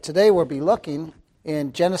Today we'll be looking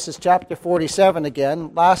in Genesis chapter 47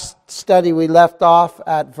 again. Last study we left off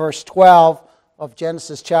at verse 12 of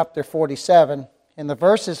Genesis chapter 47. And the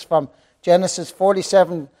verses from Genesis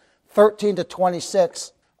 47, 13 to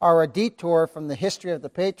 26 are a detour from the history of the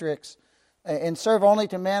patriarchs and serve only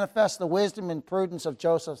to manifest the wisdom and prudence of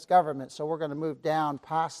Joseph's government. So we're going to move down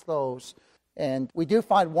past those. And we do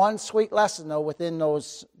find one sweet lesson, though, within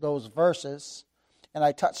those verses. And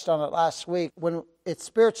I touched on it last week, when it's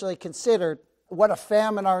spiritually considered what a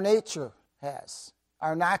famine our nature has.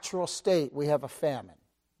 Our natural state, we have a famine.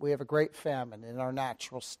 We have a great famine in our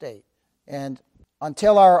natural state. And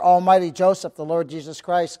until our Almighty Joseph, the Lord Jesus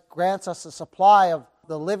Christ, grants us a supply of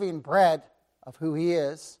the living bread of who He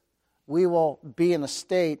is, we will be in a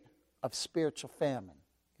state of spiritual famine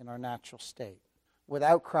in our natural state.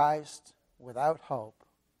 Without Christ, without hope,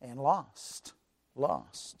 and lost.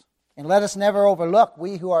 And let us never overlook,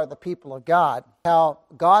 we who are the people of God, how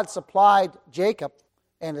God supplied Jacob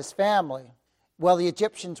and his family while the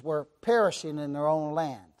Egyptians were perishing in their own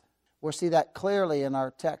land. We'll see that clearly in our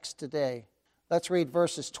text today. Let's read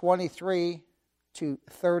verses 23 to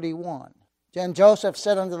 31. Then Joseph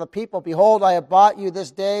said unto the people, Behold, I have bought you this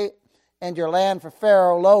day and your land for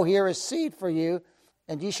Pharaoh. Lo, here is seed for you,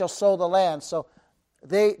 and ye shall sow the land. So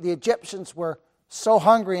the Egyptians were so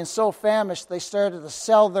hungry and so famished, they started to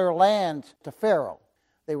sell their land to Pharaoh.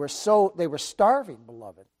 They were starving,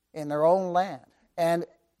 beloved, in their own land. And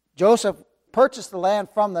Joseph purchased the land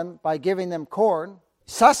from them by giving them corn,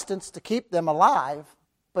 sustenance to keep them alive,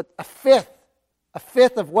 but a fifth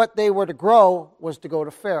of what they were to grow was to go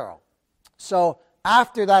to Pharaoh. So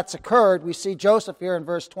after that's occurred, we see Joseph here in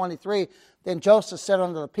verse 23. Then Joseph said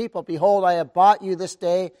unto the people, Behold, I have bought you this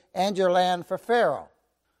day and your land for Pharaoh.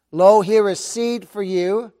 Lo, here is seed for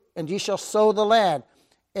you, and ye shall sow the land.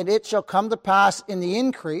 And it shall come to pass in the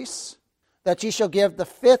increase that ye shall give the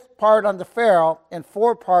fifth part unto Pharaoh, and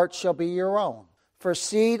 4 parts shall be your own, for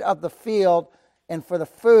seed of the field, and for the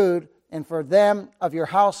food, and for them of your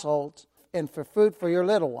households, and for food for your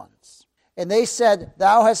little ones. And they said,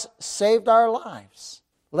 Thou hast saved our lives.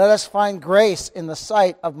 Let us find grace in the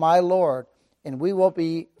sight of my Lord, and we will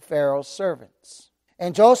be Pharaoh's servants.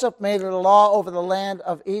 And Joseph made it a law over the land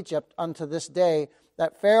of Egypt unto this day,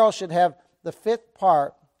 that Pharaoh should have the 5th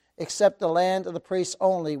part, except the land of the priests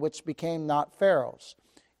only, which became not Pharaoh's.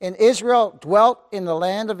 And Israel dwelt in the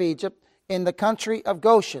land of Egypt, in the country of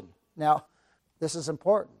Goshen. Now, this is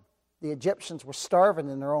important. The Egyptians were starving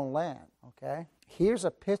in their own land, okay? Here's a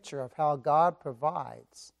picture of how God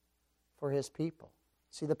provides for His people.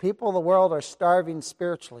 See, the people of the world are starving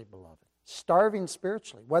spiritually, beloved. Starving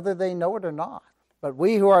spiritually, whether they know it or not. But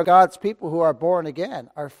we who are God's people, who are born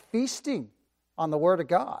again, are feasting on the Word of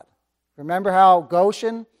God. Remember how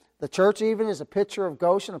Goshen, the church even, is a picture of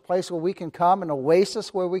Goshen, a place where we can come, an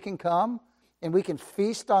oasis where we can come, and we can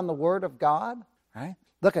feast on the Word of God. Right?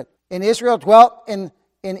 Look at, and Israel dwelt in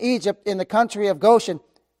Egypt, in the country of Goshen,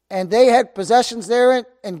 and they had possessions therein,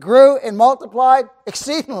 and grew and multiplied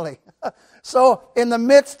exceedingly. So in the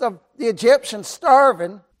midst of the Egyptians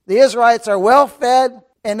starving, the Israelites are well fed,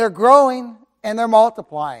 and they're growing, and they're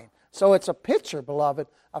multiplying. So it's a picture, beloved,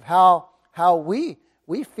 of how we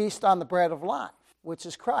feast on the bread of life, which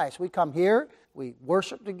is Christ. We come here, we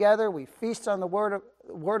worship together, we feast on the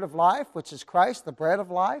word of life, which is Christ, the bread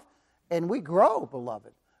of life, and we grow,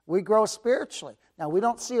 beloved. We grow spiritually. Now, we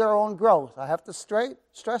don't see our own growth. I have to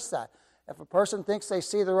stress that. If a person thinks they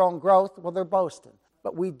see their own growth, well, they're boasting.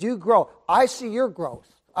 But we do grow. I see your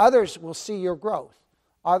growth. Others will see your growth.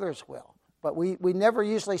 Others will. But we never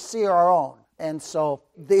usually see our own. And so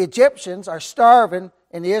the Egyptians are starving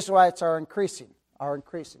and the Israelites are increasing.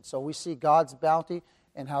 So we see God's bounty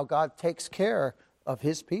and how God takes care of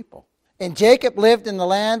His people. And Jacob lived in the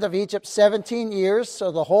land of Egypt 17 years,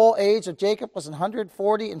 so the whole age of Jacob was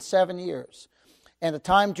 147 years. And the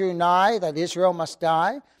time drew nigh that Israel must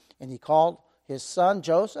die, and he called his son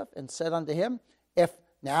Joseph and said unto him, If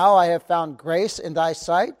now I have found grace in thy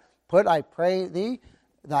sight, put, I pray thee,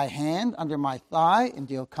 thy hand under my thigh, and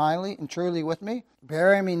deal kindly and truly with me.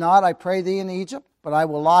 Bury me not, I pray thee, in Egypt, but I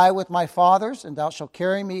will lie with my fathers, and thou shalt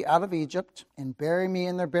carry me out of Egypt, and bury me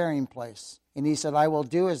in their burying place. And he said, I will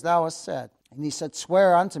do as thou hast said. And he said,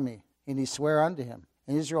 Swear unto me. And he sware unto him.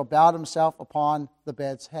 And Israel bowed himself upon the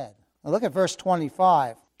bed's head. Now look at verse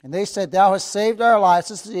 25. And they said, Thou hast saved our lives.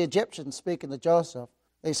 This is the Egyptians speaking to Joseph.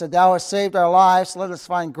 They said, Thou hast saved our lives. Let us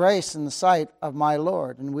find grace in the sight of my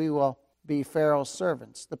Lord, and we will be Pharaoh's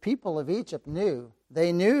servants. The people of Egypt knew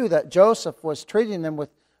that Joseph was treating them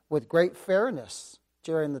with great fairness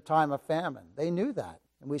during the time of famine. They knew that.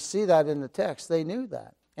 And we see that in the text. They knew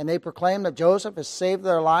that. And they proclaimed that Joseph has saved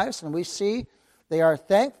their lives. And we see They are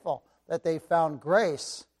thankful that they found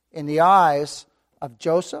grace in the eyes of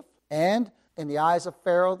Joseph and in the eyes of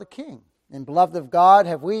Pharaoh the king. And beloved of God,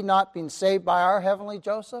 have we not been saved by our heavenly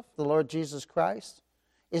Joseph, the Lord Jesus Christ?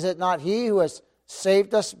 Is it not He who has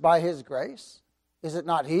saved us by His grace? Is it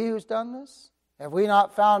not He who's done this? Have we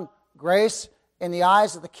not found grace in the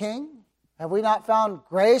eyes of the King? Have we not found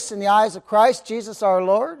grace in the eyes of Christ, Jesus our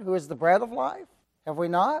Lord, who is the bread of life? Have we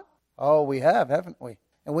not? Oh, we have, haven't we?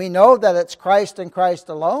 And we know that it's Christ and Christ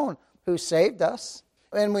alone who saved us.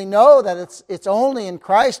 And we know that it's only in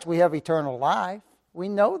Christ we have eternal life. We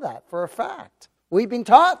know that for a fact. We've been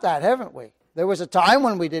taught that, haven't we? There was a time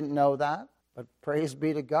when we didn't know that. But praise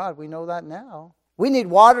be to God, we know that now. We need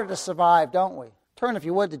water to survive, don't we? Turn, if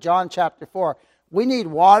you would, to John chapter 4. We need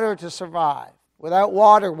water to survive. Without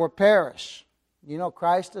water, we'll perish. You know,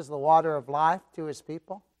 Christ is the water of life to His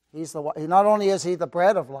people. Not only is He the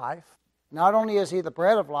bread of life,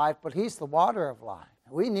 but He's the water of life.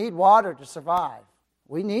 We need water to survive.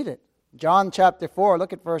 We need it. John chapter 4,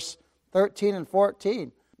 look at verse 13 and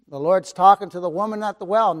 14. The Lord's talking to the woman at the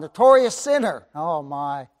well, notorious sinner. Oh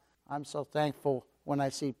my, I'm so thankful when I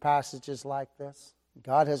see passages like this.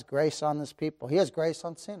 God has grace on His people. He has grace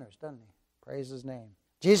on sinners, doesn't He? Praise His name.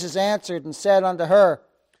 Jesus answered and said unto her,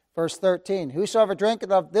 verse 13, whosoever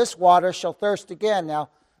drinketh of this water shall thirst again. Now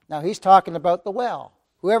He's talking about the well.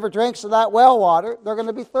 Whoever drinks of that well water, they're going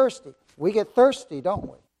to be thirsty. We get thirsty, don't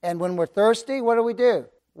we? And when we're thirsty, what do?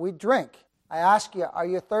 We drink. I ask you, are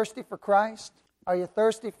you thirsty for Christ? Are you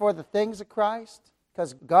thirsty for the things of Christ?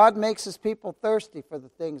 Because God makes His people thirsty for the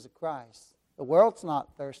things of Christ. The world's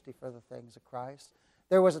not thirsty for the things of Christ.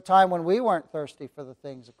 There was a time when we weren't thirsty for the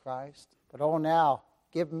things of Christ. But oh, now,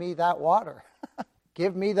 give me that water.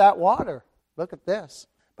 Give me that water. Look at this.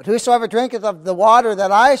 But whosoever drinketh of the water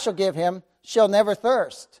that I shall give him shall never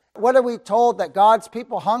thirst. What are we told? That God's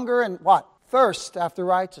people hunger and what? Thirst after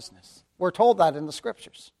righteousness. We're told that in the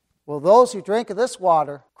Scriptures. Well, those who drink of this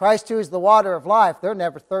water, Christ who is the water of life, they'll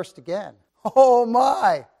never thirst again. Oh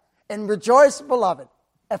my! And rejoice, beloved.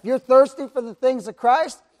 If you're thirsty for the things of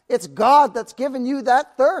Christ, it's God that's given you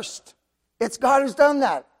that thirst. It's God who's done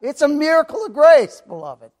that. It's a miracle of grace,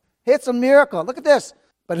 beloved. It's a miracle. Look at this.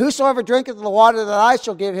 But whosoever drinketh of the water that I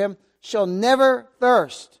shall give him shall never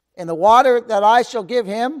thirst. And the water that I shall give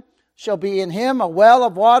him shall be in him a well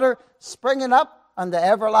of water springing up unto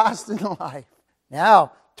everlasting life.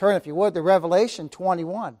 Now, turn, if you would, to Revelation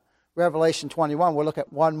 21. Revelation 21, we'll look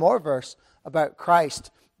at one more verse about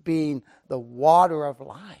Christ being the water of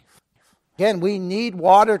life. Again, we need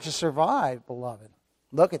water to survive, beloved.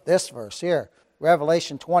 Look at this verse here.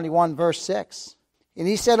 Revelation 21, verse 6. And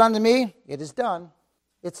he said unto me, it is done.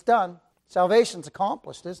 It's done. Salvation's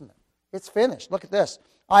accomplished, isn't it? It's finished. Look at this.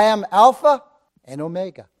 I am Alpha and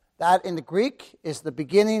Omega. That in the Greek is the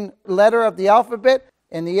beginning letter of the alphabet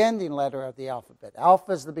and the ending letter of the alphabet.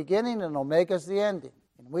 Alpha is the beginning and Omega is the ending.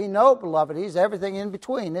 And we know, beloved, He's everything in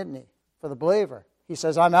between, isn't He? For the believer. He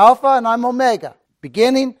says, I'm Alpha and I'm Omega.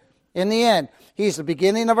 Beginning and the end. He's the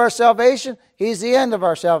beginning of our salvation. He's the end of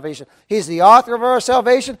our salvation. He's the author of our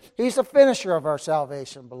salvation. He's the finisher of our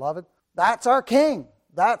salvation, beloved. That's our King.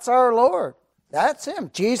 That's our Lord. That's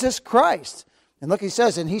Him, Jesus Christ. And look, He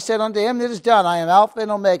says, and He said unto him, it is done. I am Alpha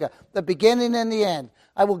and Omega, the beginning and the end.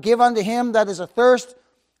 I will give unto him that is athirst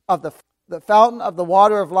of the fountain of the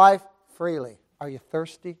water of life freely. Are you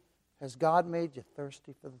thirsty? Has God made you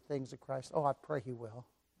thirsty for the things of Christ? Oh, I pray He will.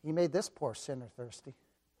 He made this poor sinner thirsty.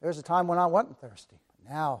 There was a time when I wasn't thirsty.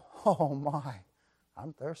 Now, oh my,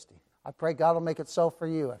 I'm thirsty. I pray God will make it so for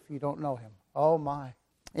you if you don't know Him. Oh my.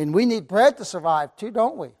 And we need bread to survive too,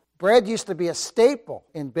 don't we? Bread used to be a staple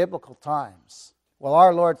in biblical times. Well,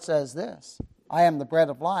 our Lord says this, I am the bread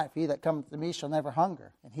of life. He that cometh to me shall never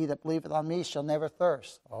hunger, and he that believeth on me shall never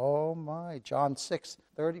thirst. Oh my, John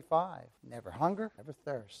 6:35. Never hunger, never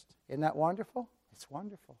thirst. Isn't that wonderful? It's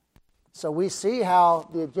wonderful. So we see how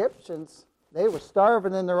the Egyptians, they were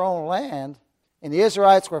starving in their own land, and the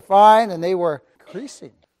Israelites were fine, and they were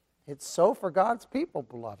increasing. It's so for God's people,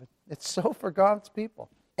 beloved. It's so for God's people.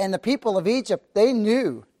 And the people of Egypt, they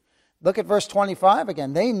knew. Look at verse 25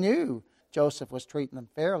 again. They knew Joseph was treating them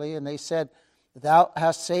fairly, and they said, Thou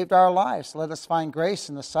hast saved our lives. Let us find grace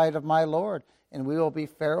in the sight of my Lord, and we will be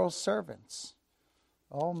Pharaoh's servants.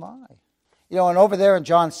 Oh my. You know, and over there in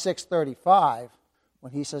John 6:35,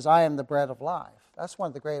 when he says, I am the bread of life, that's one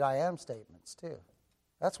of the great I am statements too.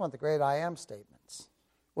 That's one of the great I am statements,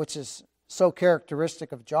 which is so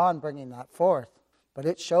characteristic of John bringing that forth. But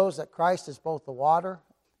it shows that Christ is both the water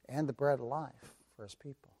and the bread of life for His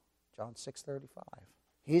people. John 6:35.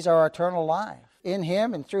 He's our eternal life. In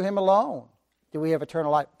Him and through Him alone do we have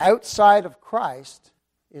eternal life. Outside of Christ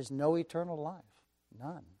is no eternal life.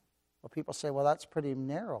 None. Well, people say, well, that's pretty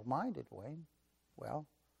narrow-minded, Wayne. Well,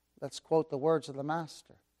 let's quote the words of the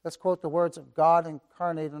Master. Let's quote the words of God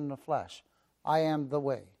incarnated in the flesh. I am the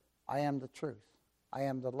way. I am the truth. I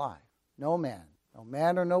am the life. No man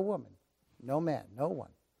or no woman, no man, no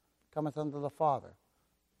one, cometh unto the Father,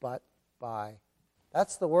 but by.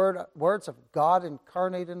 That's the words of God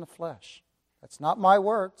incarnate in the flesh. That's not my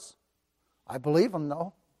words. I believe them,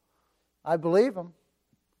 though. I believe them.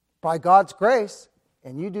 By God's grace,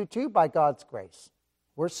 and you do too by God's grace.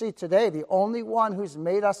 We're, see, today, the only one who's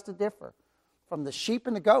made us to differ from the sheep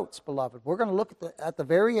and the goats, beloved. We're going to look at the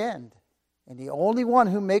very end. And the only one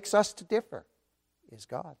who makes us to differ is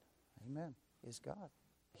God. Amen. Is God.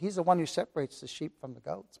 He's the one who separates the sheep from the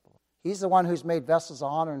goats. He's the one who's made vessels of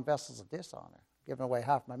honor and vessels of dishonor. Giving away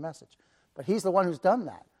half my message. But he's the one who's done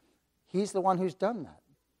that. He's the one who's done that.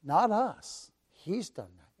 Not us. He's done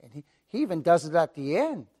that. And he even does it at the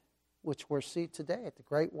end, which we'll see today at the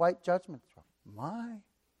great white judgment throne.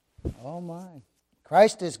 Oh my.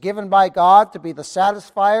 Christ is given by God to be the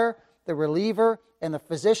satisfier, the reliever, and the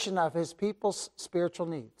physician of his people's spiritual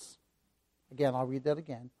needs. Again, I'll read that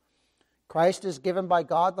again. Christ is given by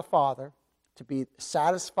God the Father to be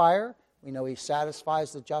satisfier. We know he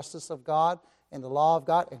satisfies the justice of God and the law of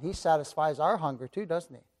God, and he satisfies our hunger too,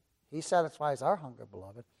 doesn't he? He satisfies our hunger,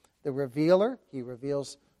 beloved. The revealer, he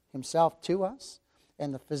reveals himself to us,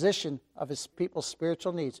 and the physician of his people's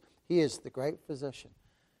spiritual needs. He is the great physician.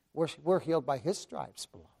 We're healed by his stripes,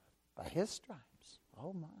 beloved. By his stripes.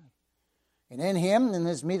 Oh my. And in him, in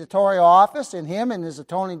his mediatorial office, in him, in his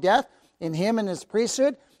atoning death, in him, in his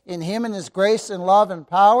priesthood, in him, in his grace and love and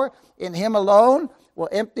power, in him alone will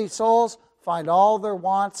empty souls find all their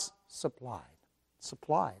wants supplied.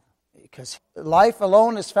 Supplied. Because life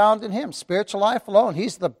alone is found in him. Spiritual life alone.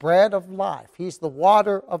 He's the bread of life. He's the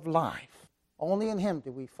water of life. Only in him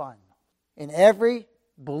do we find them. And every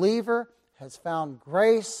believer has found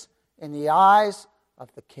grace in the eyes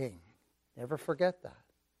of the King. Never forget that.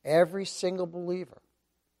 Every single believer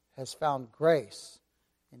has found grace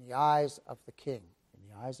in the eyes of the King, in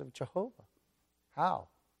the eyes of Jehovah. How?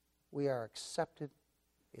 We are accepted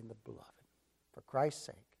in the beloved for Christ's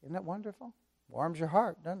sake. Isn't that wonderful? Warms your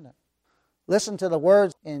heart, doesn't it? Listen to the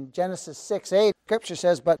words in Genesis 6:8. Scripture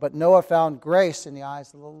says, but Noah found grace in the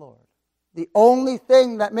eyes of the Lord. The only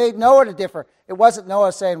thing that made Noah to differ, it wasn't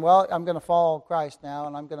Noah saying, well, I'm going to follow Christ now,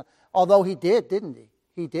 and I'm going to, although he did, didn't he?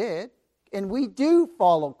 He did. And we do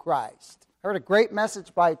follow Christ. I heard a great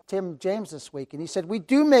message by Tim James this week, and he said, we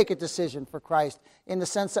do make a decision for Christ in the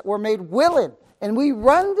sense that we're made willing, and we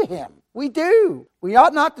run to him. We do. We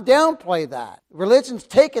ought not to downplay that. Religion's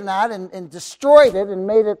taken that and destroyed it and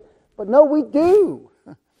made it, but no, we do.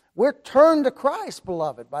 We're turned to Christ,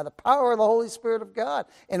 beloved, by the power of the Holy Spirit of God.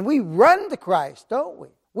 And we run to Christ, don't we?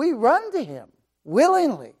 We run to him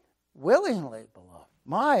willingly,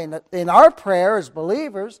 beloved. In our prayer as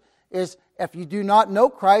believers is if you do not know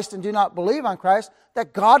Christ and do not believe on Christ,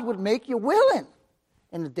 that God would make you willing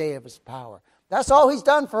in the day of his power. That's all he's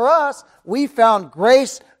done for us. We found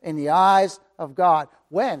grace in the eyes of God.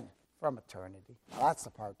 When? From eternity. Now, that's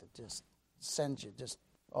the part that just sends you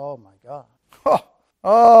oh my God.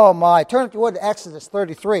 Oh my. Turn if you would to Exodus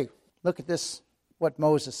 33. Look at this, what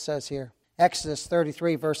Moses says here. Exodus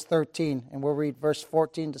 33, verse 13. And we'll read verse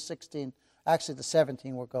 14 to 16. Actually, to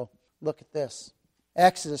 17 we'll go. Look at this.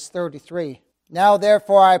 Exodus 33. Now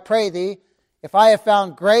therefore I pray thee, if I have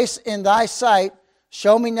found grace in thy sight,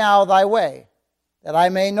 show me now thy way, that I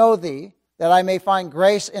may know thee, that I may find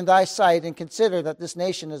grace in thy sight, and consider that this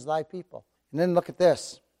nation is thy people. And then look at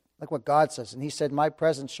this. Look what God says. And he said, my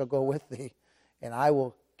presence shall go with thee, and I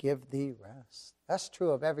will give thee rest. That's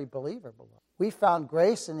true of every believer, beloved. We found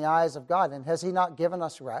grace in the eyes of God, and has he not given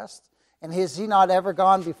us rest? And has he not ever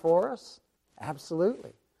gone before us?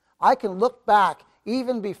 Absolutely. I can look back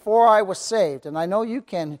even before I was saved, and I know you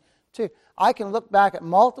can too. I can look back at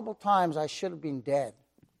multiple times I should have been dead.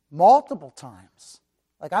 Multiple times.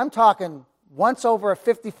 Like I'm talking once over a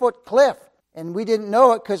 50-foot cliff, and we didn't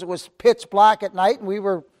know it because it was pitch black at night, and we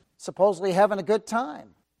were supposedly having a good time.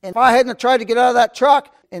 And if I hadn't tried to get out of that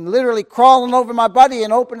truck and literally crawling over my buddy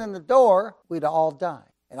and opening the door, we'd all died.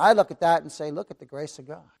 And I look at that and say, look at the grace of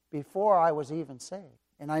God before I was even saved.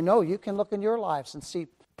 And I know you can look in your lives and see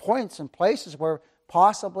points and places where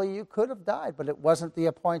possibly you could have died, but it wasn't the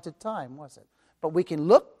appointed time, was it? But we can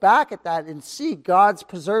look back at that and see God's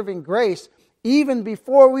preserving grace even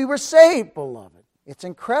before we were saved, beloved. It's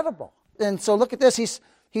incredible. And so look at this.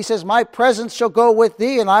 He says, my presence shall go with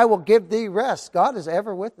thee, and I will give thee rest. God is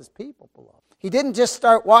ever with his people, beloved. He didn't just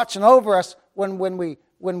start watching over us when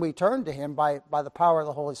we turned to him by the power of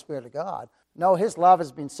the Holy Spirit of God. No, his love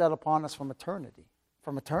has been set upon us from eternity.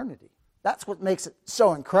 from eternity. That's what makes it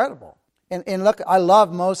so incredible. And look, I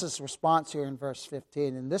love Moses' response here in verse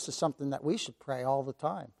 15, and this is something that we should pray all the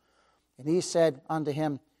time. And he said unto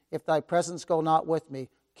him, if thy presence go not with me,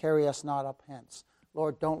 carry us not up hence.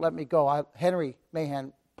 Lord, don't let me go. Henry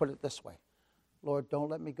Mahan put it this way. Lord, don't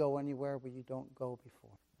let me go anywhere where you don't go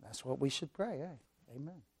before. That's what we should pray, eh?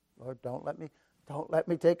 Amen. Lord, don't let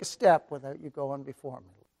me take a step without you going before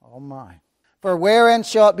me. Oh my. For wherein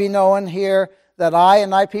shall it be known here that I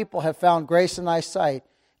and thy people have found grace in thy sight?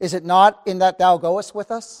 Is it not in that thou goest with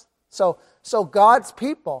us? So God's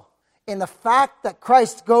people, in the fact that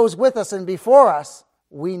Christ goes with us and before us,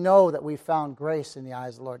 we know that we found grace in the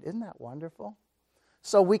eyes of the Lord. Isn't that wonderful?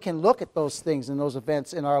 So we can look at those things and those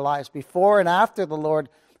events in our lives before and after the Lord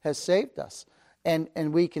has saved us. And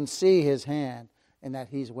we can see his hand and that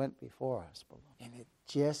he's went before us. And it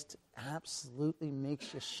just absolutely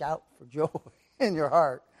makes you shout for joy in your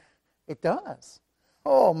heart. It does.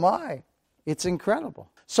 Oh my. It's incredible.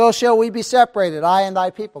 So shall we be separated, I and thy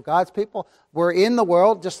people. God's people were in the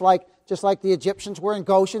world, just like the Egyptians were in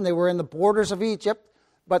Goshen. They were in the borders of Egypt,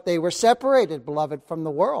 but they were separated, beloved, from the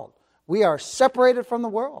world. We are separated from the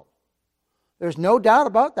world. There's no doubt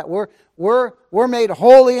about that. We're made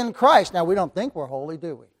holy in Christ. Now, we don't think we're holy,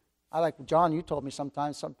 do we? I like, John, you told me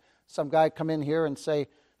sometimes some guy come in here and say,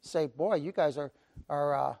 boy, you guys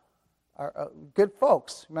are good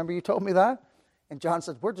folks. Remember you told me that? And John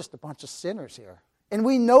said, we're just a bunch of sinners here. And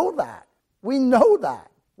we know that. We know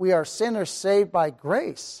that. We are sinners saved by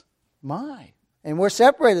grace. My. And we're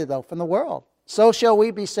separated, though, from the world. So shall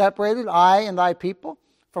we be separated, I and thy people,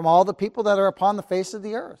 from all the people that are upon the face of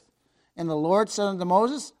the earth. And the Lord said unto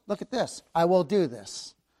Moses, look at this. I will do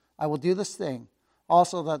this. I will do this thing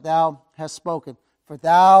also that thou hast spoken. For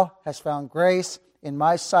thou hast found grace in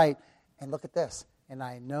my sight. And look at this. And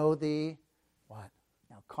I know thee, what?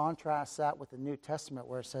 Now contrast that with the New Testament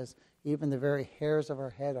where it says, even the very hairs of our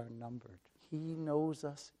head are numbered. He knows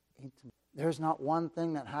us intimately. There's not one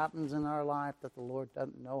thing that happens in our life that the Lord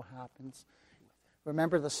doesn't know happens.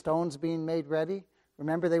 Remember the stones being made ready?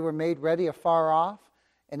 Remember they were made ready afar off?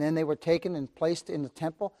 And then they were taken and placed in the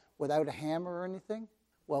temple without a hammer or anything?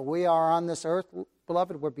 Well, we are on this earth,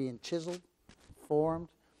 beloved. We're being chiseled, formed.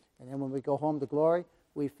 And then when we go home to glory,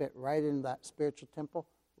 we fit right in that spiritual temple,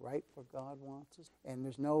 right where God wants us. And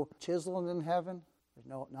there's no chiseling in heaven. There's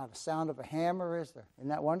not a sound of a hammer, is there? Isn't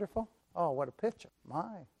that wonderful? Oh, what a picture.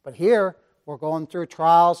 My. But here, we're going through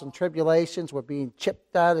trials and tribulations. We're being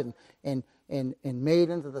chipped at and made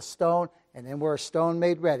into the stone. And then we're a stone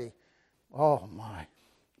made ready. Oh, my.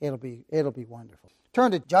 It'll be wonderful.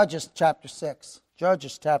 Turn to Judges chapter 6.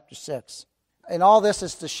 Judges chapter 6. And all this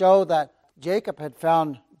is to show that Jacob had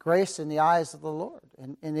found grace in the eyes of the Lord.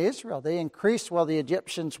 In Israel, they increased while the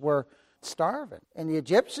Egyptians were starving. And the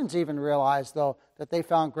Egyptians even realized, though, that they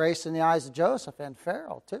found grace in the eyes of Joseph and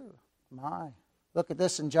Pharaoh, too. My. Look at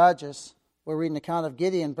this in Judges. We're reading the account of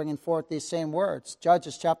Gideon bringing forth these same words.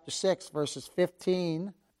 Judges chapter 6, verses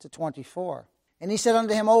 15 to 24. And he said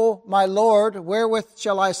unto him, O my Lord, wherewith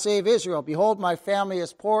shall I save Israel? Behold, my family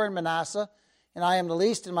is poor in Manasseh, and I am the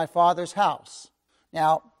least in my father's house.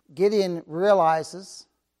 Now, Gideon realizes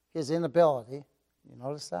his inability, you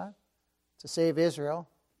notice that, to save Israel.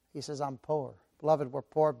 He says, I'm poor. Beloved, we're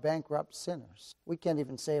poor, bankrupt sinners. We can't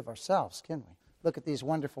even save ourselves, can we? Look at these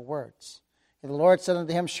wonderful words. And the Lord said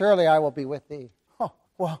unto him, surely I will be with thee. Oh,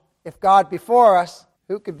 well, if God before us,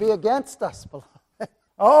 who could be against us, beloved?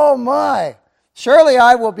 Oh my! Surely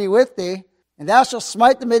I will be with thee, and thou shalt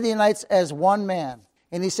smite the Midianites as one man.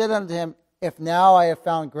 And he said unto him, if now I have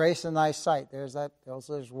found grace in thy sight,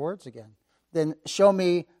 those words again, then show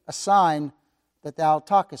me a sign that thou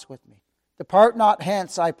talkest with me. Depart not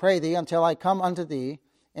hence, I pray thee, until I come unto thee,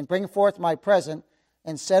 and bring forth my present,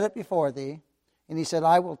 and set it before thee. And he said,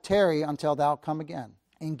 I will tarry until thou come again.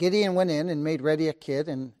 And Gideon went in and made ready a kid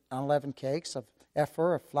and unleavened cakes of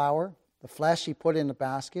ephah of flour. The flesh he put in a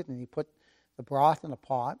basket, and he put the broth in a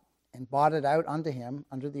pot, and brought it out unto him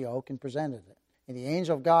under the oak, and presented it. And the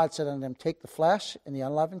angel of God said unto him, take the flesh and the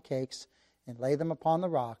unleavened cakes, and lay them upon the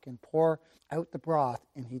rock, and pour out the broth.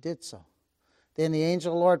 And he did so. Then the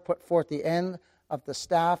angel of the Lord put forth the end of the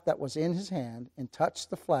staff that was in his hand, and touched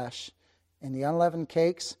the flesh and the unleavened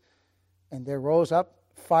cakes, and there rose up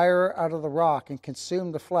fire out of the rock, and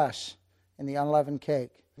consumed the flesh and the unleavened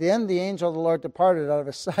cake. Then the angel of the Lord departed out of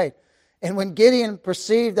his sight. And when Gideon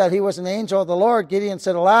perceived that he was an angel of the Lord, Gideon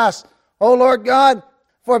said, alas, O Lord God,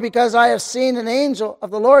 for because I have seen an angel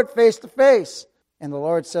of the Lord face to face. And the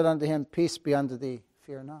Lord said unto him, peace be unto thee,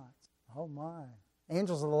 fear not. Oh my.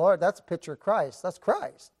 Angels of the Lord, that's a picture of Christ. That's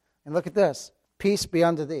Christ. And look at this. Peace be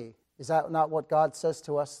unto thee. Is that not what God says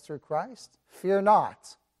to us through Christ? Fear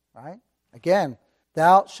not, right? Again,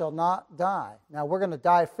 thou shalt not die. Now, we're going to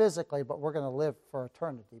die physically, but we're going to live for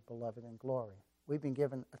eternity, beloved, in glory. We've been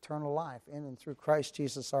given eternal life in and through Christ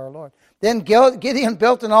Jesus our Lord. Then Gideon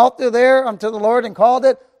built an altar there unto the Lord and called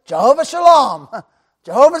it Jehovah Shalom,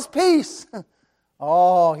 Jehovah's peace.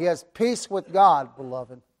 Oh, he has peace with God,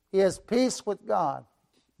 beloved. He has peace with God.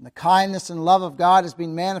 And the kindness and love of God has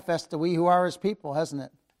been manifest to we who are his people, hasn't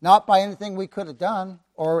it? Not by anything we could have done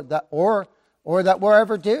or that we'll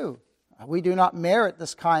ever do. We do not merit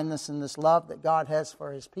this kindness and this love that God has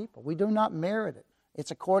for his people. We do not merit it. It's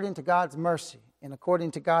according to God's mercy and according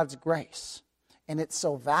to God's grace. And it's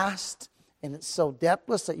so vast and it's so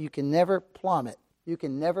depthless that you can never plumb it. You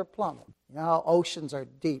can never plumb it. You know how oceans are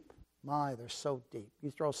deep? My, they're so deep. You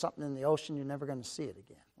throw something in the ocean, you're never going to see it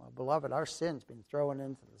again. Well, beloved, our sin's been thrown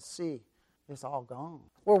into the sea. It's all gone.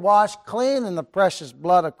 We're washed clean in the precious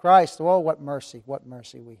blood of Christ. Oh, what mercy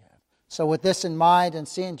we have. So with this in mind, and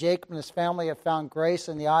seeing Jacob and his family have found grace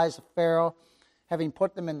in the eyes of Pharaoh, having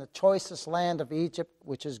put them in the choicest land of Egypt,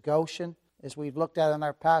 which is Goshen, as we've looked at in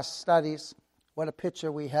our past studies, what a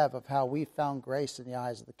picture we have of how we found grace in the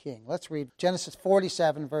eyes of the king. Let's read Genesis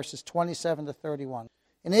 47, verses 27 to 31.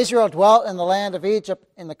 And Israel dwelt in the land of Egypt,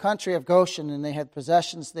 in the country of Goshen, and they had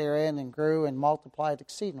possessions therein, and grew and multiplied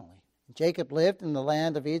exceedingly. And Jacob lived in the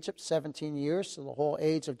land of Egypt 17 years, so the whole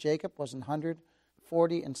age of Jacob was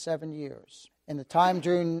 147 years. And the time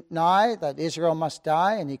drew nigh that Israel must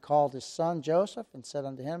die, and he called his son Joseph, and said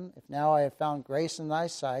unto him, If now I have found grace in thy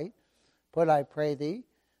sight, put, I pray thee,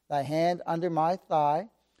 thy hand under my thigh,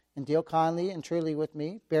 and deal kindly and truly with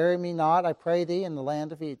me. Bury me not, I pray thee, in the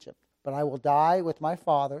land of Egypt. But I will die with my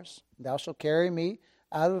fathers. Thou shalt carry me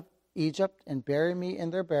out of Egypt, and bury me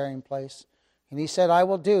in their burying place. And he said, I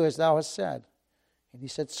will do as thou hast said. And he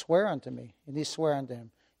said, Swear unto me. And he sware unto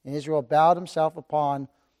him. And Israel bowed himself upon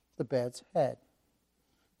the bed's head.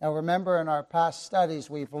 Now remember, in our past studies,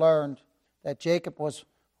 we've learned that Jacob was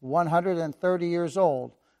 130 years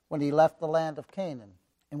old when he left the land of Canaan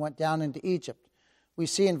and went down into Egypt. We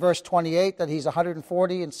see in verse 28 that he's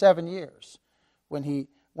 147 years when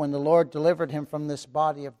the Lord delivered him from this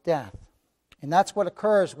body of death. And that's what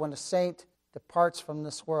occurs when a saint departs from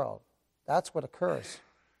this world. That's what occurs.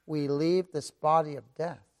 We leave this body of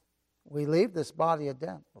death. We leave this body of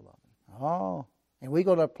death, beloved. Oh, and we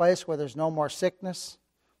go to a place where there's no more sickness,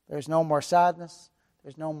 there's no more sadness,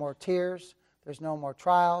 there's no more tears, there's no more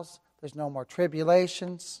trials, there's no more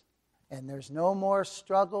tribulations, and there's no more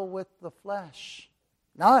struggle with the flesh.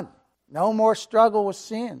 None. No more struggle with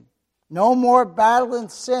sin. No more battle in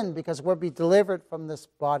sin, because we'll be delivered from this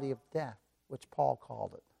body of death, which Paul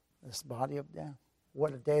called it. This body of death.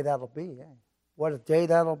 What a day that'll be, eh? What a day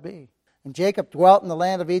that'll be. And Jacob dwelt in the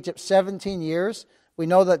land of Egypt 17 years. We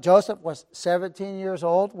know that Joseph was 17 years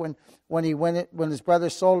old when his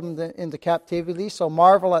brothers sold him into captivity. So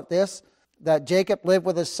marvel at this, that Jacob lived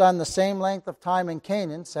with his son the same length of time in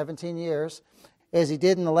Canaan, 17 years, as he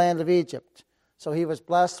did in the land of Egypt. So he was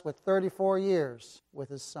blessed with 34 years with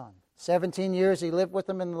his son. 17 years he lived with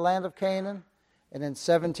him in the land of Canaan, and in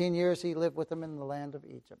 17 years he lived with him in the land of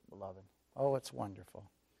Egypt, beloved. Oh, it's wonderful.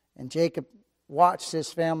 And Jacob watched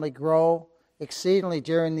his family grow exceedingly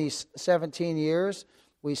during these 17 years.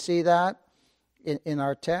 We see that in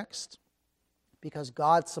our text, because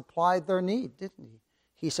God supplied their need, didn't he?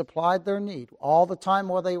 He supplied their need all the time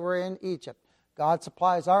while they were in Egypt. God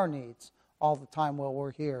supplies our needs all the time while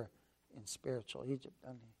we're here in spiritual Egypt,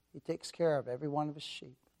 doesn't he? He takes care of every one of his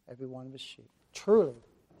sheep, every one of his sheep. Truly,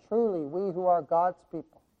 we who are God's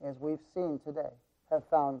people, as we've seen today, have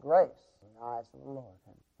found grace in the eyes of the Lord.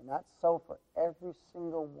 And that's so for every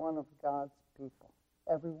single one of God's people.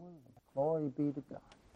 Every one of them. Glory be to God.